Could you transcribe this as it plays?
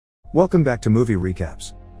Welcome back to Movie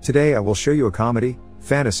Recaps. Today I will show you a comedy,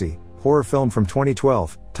 fantasy, horror film from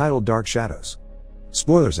 2012, titled Dark Shadows.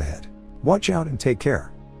 Spoilers ahead. Watch out and take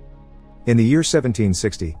care. In the year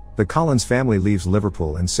 1760, the Collins family leaves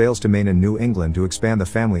Liverpool and sails to Maine in New England to expand the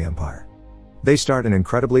family empire. They start an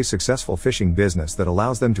incredibly successful fishing business that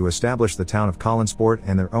allows them to establish the town of Collinsport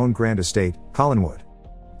and their own grand estate, Collinwood.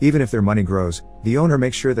 Even if their money grows, the owner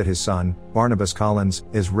makes sure that his son, Barnabas Collins,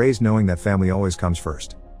 is raised knowing that family always comes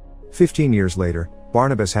first. 15 years later,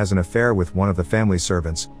 Barnabas has an affair with one of the family's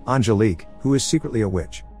servants, Angelique, who is secretly a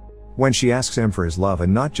witch. When she asks him for his love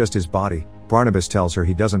and not just his body, Barnabas tells her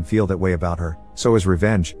he doesn't feel that way about her, so as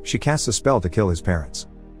revenge, she casts a spell to kill his parents.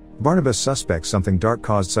 Barnabas suspects something dark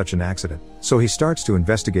caused such an accident, so he starts to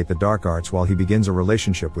investigate the dark arts while he begins a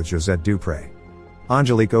relationship with Josette Dupré.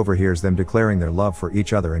 Angelique overhears them declaring their love for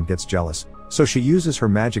each other and gets jealous, so she uses her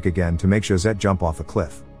magic again to make Josette jump off a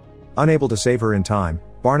cliff. Unable to save her in time,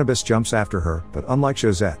 Barnabas jumps after her, but unlike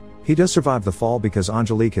Josette, he does survive the fall because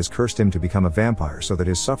Angelique has cursed him to become a vampire so that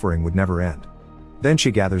his suffering would never end. Then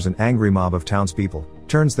she gathers an angry mob of townspeople,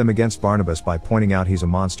 turns them against Barnabas by pointing out he's a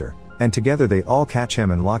monster, and together they all catch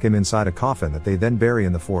him and lock him inside a coffin that they then bury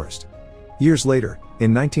in the forest. Years later,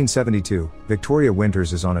 in 1972, Victoria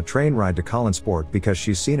Winters is on a train ride to Collinsport because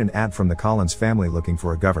she's seen an ad from the Collins family looking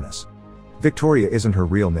for a governess. Victoria isn't her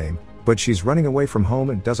real name, but she's running away from home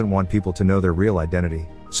and doesn't want people to know their real identity,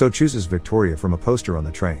 so chooses Victoria from a poster on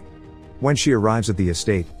the train. When she arrives at the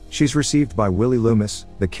estate, she's received by Willie Loomis,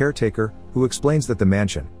 the caretaker, who explains that the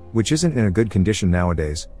mansion, which isn't in a good condition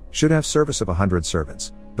nowadays, should have service of 100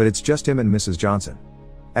 servants, but it's just him and Mrs. Johnson.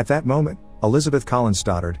 At that moment, Elizabeth Collins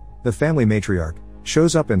Stoddard, the family matriarch,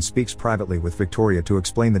 shows up and speaks privately with Victoria to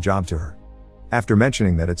explain the job to her. After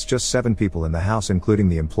mentioning that it's just 7 people in the house including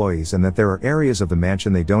the employees and that there are areas of the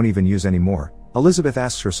mansion they don't even use anymore, Elizabeth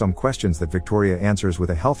asks her some questions that Victoria answers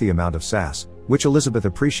with a healthy amount of sass, which Elizabeth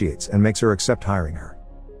appreciates and makes her accept hiring her.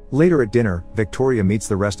 Later at dinner, Victoria meets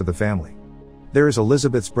the rest of the family. There is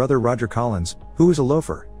Elizabeth's brother Roger Collins, who is a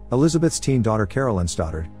loafer, Elizabeth's teen daughter Carolyn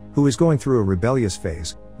Stoddard, who is going through a rebellious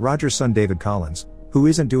phase, Roger's son David Collins, who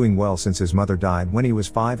isn't doing well since his mother died when he was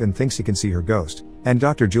 5 and thinks he can see her ghost, and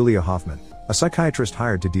Dr. Julia Hoffman, a psychiatrist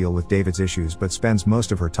hired to deal with David's issues but spends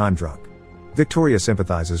most of her time drunk. Victoria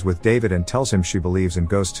sympathizes with David and tells him she believes in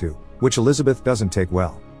ghosts too, which Elizabeth doesn't take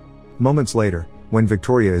well. Moments later, when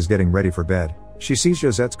Victoria is getting ready for bed, she sees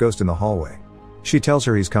Josette's ghost in the hallway. She tells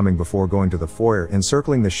her he's coming before going to the foyer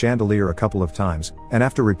encircling the chandelier a couple of times, and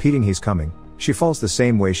after repeating he's coming, she falls the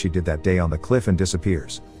same way she did that day on the cliff and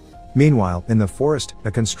disappears. Meanwhile, in the forest,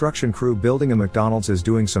 a construction crew building a McDonald's is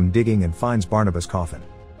doing some digging and finds Barnabas' coffin.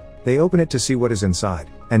 They open it to see what is inside,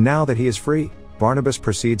 and now that he is free, Barnabas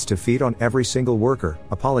proceeds to feed on every single worker,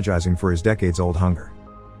 apologizing for his decades-old hunger.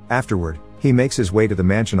 Afterward, he makes his way to the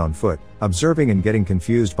mansion on foot, observing and getting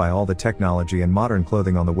confused by all the technology and modern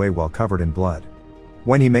clothing on the way while covered in blood.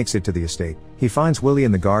 When he makes it to the estate, he finds Willie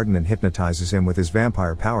in the garden and hypnotizes him with his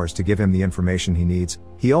vampire powers to give him the information he needs.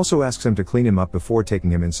 He also asks him to clean him up before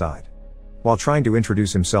taking him inside. While trying to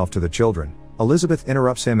introduce himself to the children, Elizabeth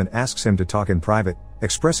interrupts him and asks him to talk in private,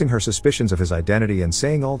 expressing her suspicions of his identity and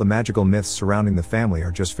saying all the magical myths surrounding the family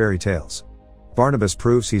are just fairy tales. Barnabas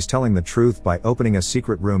proves he's telling the truth by opening a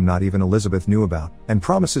secret room not even Elizabeth knew about, and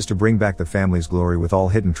promises to bring back the family's glory with all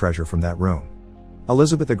hidden treasure from that room.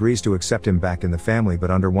 Elizabeth agrees to accept him back in the family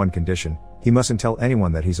but under one condition: he mustn't tell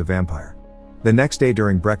anyone that he's a vampire. The next day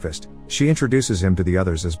during breakfast, she introduces him to the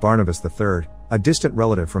others as Barnabas III, a distant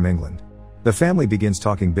relative from England. The family begins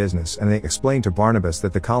talking business and they explain to Barnabas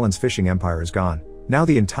that the Collins fishing empire is gone. Now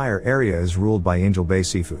the entire area is ruled by Angel Bay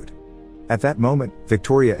Seafood. At that moment,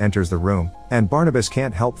 Victoria enters the room, and Barnabas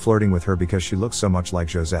can't help flirting with her because she looks so much like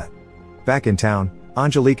Josette. Back in town,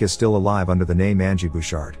 Angelique is still alive under the name Angie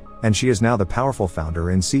Bouchard, and she is now the powerful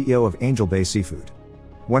founder and CEO of Angel Bay Seafood.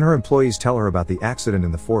 When her employees tell her about the accident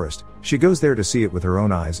in the forest, she goes there to see it with her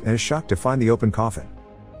own eyes and is shocked to find the open coffin.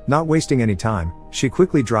 Not wasting any time, she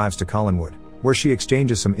quickly drives to Collinwood, where she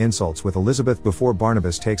exchanges some insults with Elizabeth before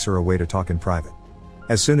Barnabas takes her away to talk in private.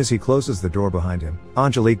 As soon as he closes the door behind him,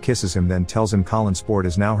 Angelique kisses him then tells him Collinsport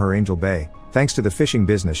is now her Angel Bay, thanks to the fishing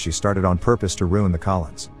business she started on purpose to ruin the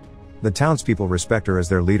Collins. The townspeople respect her as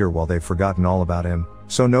their leader while they've forgotten all about him,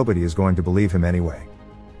 so nobody is going to believe him anyway.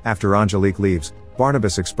 After Angelique leaves,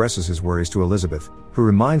 Barnabas expresses his worries to Elizabeth, who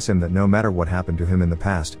reminds him that no matter what happened to him in the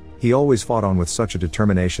past, he always fought on with such a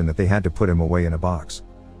determination that they had to put him away in a box.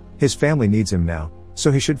 His family needs him now,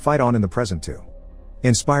 so he should fight on in the present too.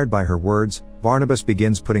 Inspired by her words, Barnabas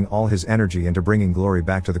begins putting all his energy into bringing glory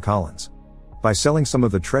back to the Collins. By selling some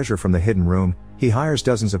of the treasure from the hidden room, he hires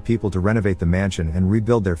dozens of people to renovate the mansion and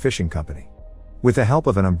rebuild their fishing company. With the help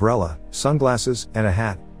of an umbrella, sunglasses, and a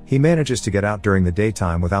hat, he manages to get out during the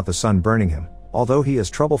daytime without the sun burning him, although he has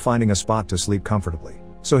trouble finding a spot to sleep comfortably,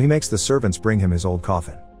 so he makes the servants bring him his old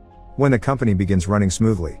coffin. When the company begins running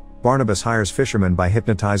smoothly, Barnabas hires fishermen by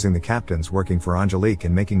hypnotizing the captains working for Angelique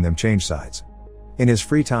and making them change sides. In his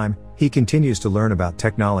free time, he continues to learn about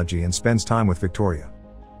technology and spends time with Victoria.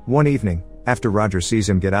 One evening, after Roger sees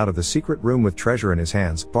him get out of the secret room with treasure in his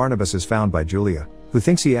hands, Barnabas is found by Julia, who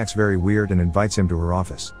thinks he acts very weird and invites him to her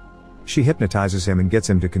office. She hypnotizes him and gets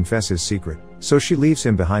him to confess his secret, so she leaves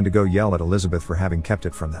him behind to go yell at Elizabeth for having kept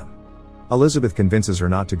it from them. Elizabeth convinces her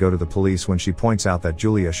not to go to the police when she points out that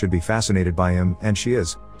Julia should be fascinated by him, and she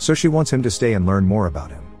is, so she wants him to stay and learn more about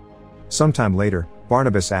him. Sometime later,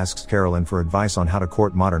 Barnabas asks Carolyn for advice on how to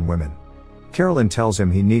court modern women. Carolyn tells him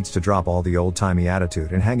he needs to drop all the old-timey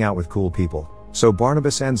attitude and hang out with cool people, so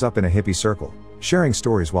Barnabas ends up in a hippie circle, sharing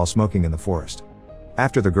stories while smoking in the forest.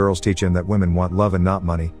 After the girls teach him that women want love and not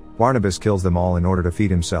money, Barnabas kills them all in order to feed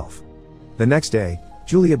himself. The next day,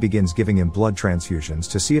 Julia begins giving him blood transfusions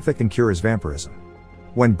to see if it can cure his vampirism.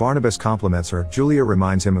 When Barnabas compliments her, Julia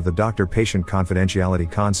reminds him of the doctor-patient confidentiality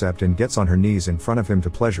concept and gets on her knees in front of him to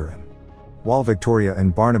pleasure him. While Victoria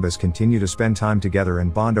and Barnabas continue to spend time together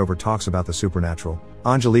and bond over talks about the supernatural,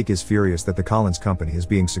 Angelique is furious that the Collins company is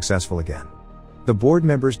being successful again. The board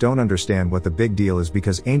members don't understand what the big deal is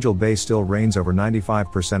because Angel Bay still reigns over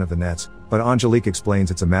 95% of the nets, but Angelique explains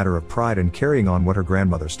it's a matter of pride and carrying on what her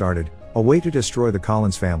grandmother started, a way to destroy the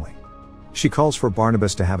Collins family. She calls for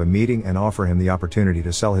Barnabas to have a meeting and offer him the opportunity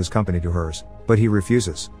to sell his company to hers, but he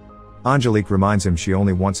refuses. Angelique reminds him she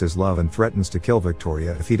only wants his love and threatens to kill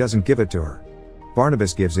Victoria if he doesn't give it to her.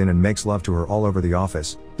 Barnabas gives in and makes love to her all over the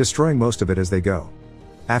office, destroying most of it as they go.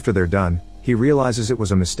 After they're done, he realizes it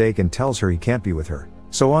was a mistake and tells her he can't be with her,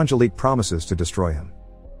 so Angelique promises to destroy him.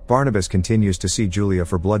 Barnabas continues to see Julia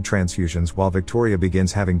for blood transfusions while Victoria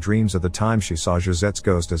begins having dreams of the time she saw Josette's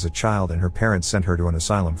ghost as a child and her parents sent her to an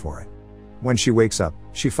asylum for it. When she wakes up,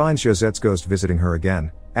 she finds Josette's ghost visiting her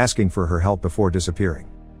again, asking for her help before disappearing.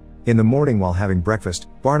 In the morning while having breakfast,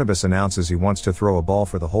 Barnabas announces he wants to throw a ball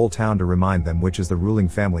for the whole town to remind them which is the ruling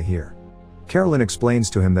family here. Carolyn explains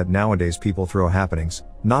to him that nowadays people throw happenings,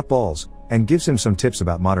 not balls, and gives him some tips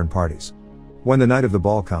about modern parties. When the night of the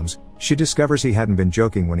ball comes, she discovers he hadn't been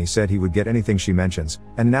joking when he said he would get anything she mentions,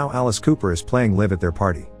 and now Alice Cooper is playing live at their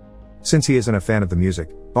party. Since he isn't a fan of the music,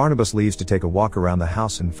 Barnabas leaves to take a walk around the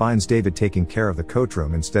house and finds David taking care of the coach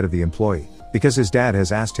room instead of the employee, because his dad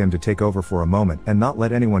has asked him to take over for a moment and not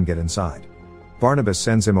let anyone get inside. Barnabas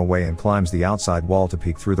sends him away and climbs the outside wall to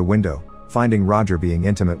peek through the window, finding Roger being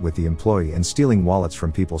intimate with the employee and stealing wallets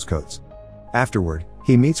from people's coats. Afterward,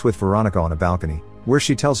 he meets with Veronica on a balcony, where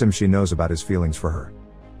she tells him she knows about his feelings for her.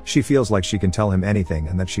 She feels like she can tell him anything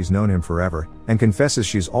and that she's known him forever, and confesses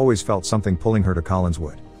she's always felt something pulling her to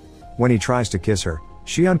Collinswood. When he tries to kiss her,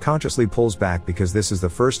 she unconsciously pulls back because this is the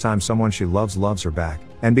first time someone she loves her back,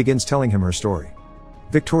 and begins telling him her story.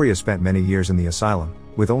 Victoria spent many years in the asylum,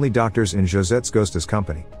 with only doctors in Josette's ghost as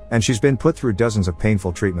company, and she's been put through dozens of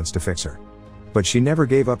painful treatments to fix her. But she never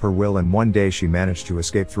gave up her will, and one day she managed to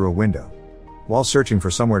escape through a window. While searching for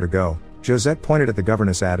somewhere to go, Josette pointed at the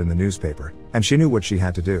governess ad in the newspaper, and she knew what she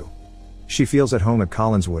had to do. She feels at home at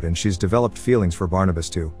Collinswood and she's developed feelings for Barnabas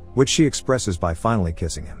too, which she expresses by finally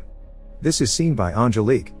kissing him. This is seen by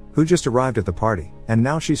Angelique, who just arrived at the party, and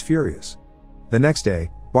now she's furious. The next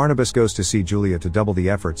day, Barnabas goes to see Julia to double the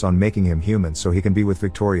efforts on making him human so he can be with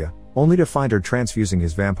Victoria, only to find her transfusing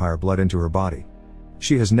his vampire blood into her body.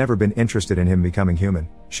 She has never been interested in him becoming human,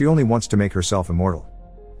 she only wants to make herself immortal.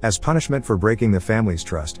 As punishment for breaking the family's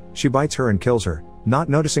trust, she bites her and kills her, not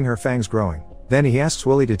noticing her fangs growing. Then he asks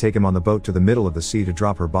Willie to take him on the boat to the middle of the sea to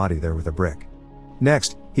drop her body there with a brick.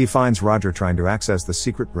 Next, he finds Roger trying to access the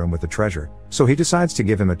secret room with the treasure, so he decides to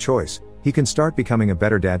give him a choice. He can start becoming a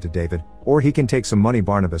better dad to David, or he can take some money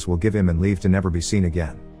Barnabas will give him and leave to never be seen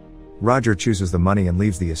again. Roger chooses the money and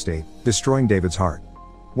leaves the estate, destroying David's heart.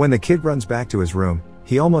 When the kid runs back to his room,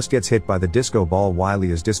 he almost gets hit by the disco ball while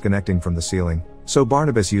he is disconnecting from the ceiling, so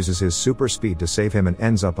Barnabas uses his super speed to save him and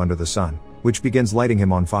ends up under the sun, which begins lighting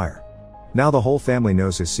him on fire. Now the whole family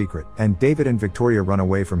knows his secret, and David and Victoria run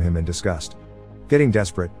away from him in disgust. Getting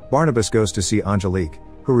desperate, Barnabas goes to see Angelique,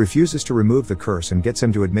 who refuses to remove the curse and gets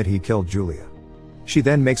him to admit he killed Julia. She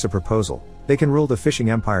then makes a proposal: they can rule the fishing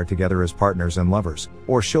empire together as partners and lovers,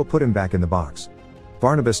 or she'll put him back in the box.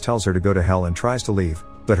 Barnabas tells her to go to hell and tries to leave,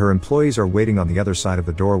 but her employees are waiting on the other side of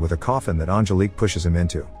the door with a coffin that Angelique pushes him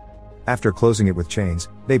into. After closing it with chains,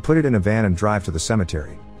 they put it in a van and drive to the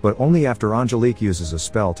cemetery, but only after Angelique uses a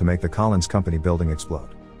spell to make the Collins Company building explode.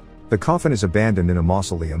 The coffin is abandoned in a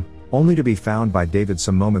mausoleum, only to be found by David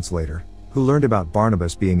some moments later. who learned about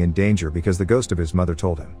Barnabas being in danger because the ghost of his mother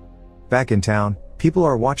told him. Back in town, people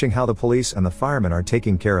are watching how the police and the firemen are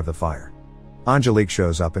taking care of the fire. Angelique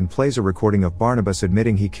shows up and plays a recording of Barnabas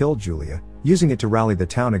admitting he killed Julia, using it to rally the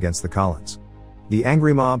town against the Collins. The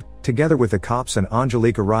angry mob, together with the cops and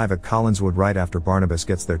Angelique, arrive at Collinswood right after Barnabas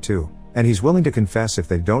gets there too, and he's willing to confess if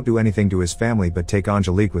they don't do anything to his family but take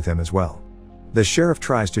Angelique with him as well. The sheriff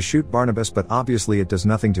tries to shoot Barnabas, but obviously it does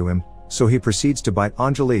nothing to him, so he proceeds to bite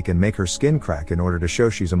Angelique and make her skin crack in order to show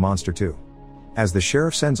she's a monster too. As the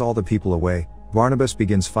sheriff sends all the people away, Barnabas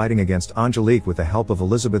begins fighting against Angelique with the help of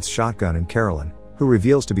Elizabeth's shotgun and Carolyn, who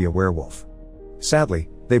reveals to be a werewolf. Sadly,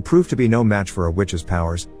 they prove to be no match for a witch's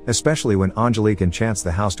powers, especially when Angelique enchants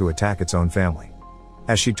the house to attack its own family.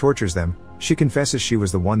 As she tortures them, she confesses she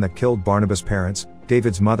was the one that killed Barnabas' parents,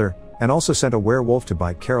 David's mother, and also sent a werewolf to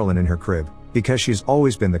bite Carolyn in her crib, because she's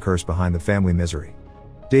always been the curse behind the family misery.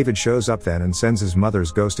 David shows up then and sends his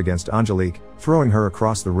mother's ghost against Angelique, throwing her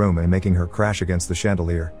across the room and making her crash against the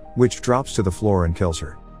chandelier, which drops to the floor and kills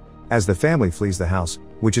her. As the family flees the house,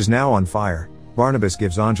 which is now on fire, Barnabas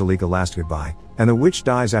gives Angelique a last goodbye, and the witch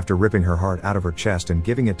dies after ripping her heart out of her chest and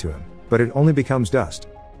giving it to him, but it only becomes dust.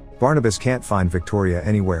 Barnabas can't find Victoria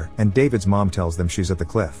anywhere, and David's mom tells them she's at the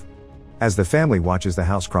cliff. As the family watches the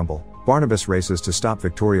house crumble, Barnabas races to stop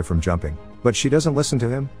Victoria from jumping, but she doesn't listen to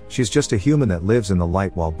him. She's just a human that lives in the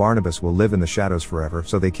light while Barnabas will live in the shadows forever,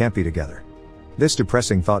 so they can't be together. This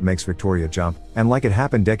depressing thought makes Victoria jump, and like it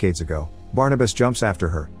happened decades ago, Barnabas jumps after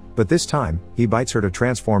her, but this time, he bites her to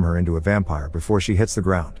transform her into a vampire before she hits the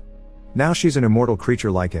ground. Now she's an immortal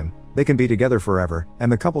creature like him, they can be together forever,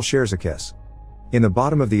 and the couple shares a kiss. In the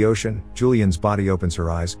bottom of the ocean, Julian's body opens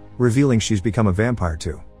her eyes, revealing she's become a vampire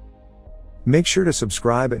too. Make sure to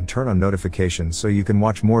subscribe and turn on notifications so you can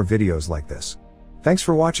watch more videos like this. Thanks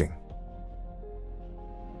for watching.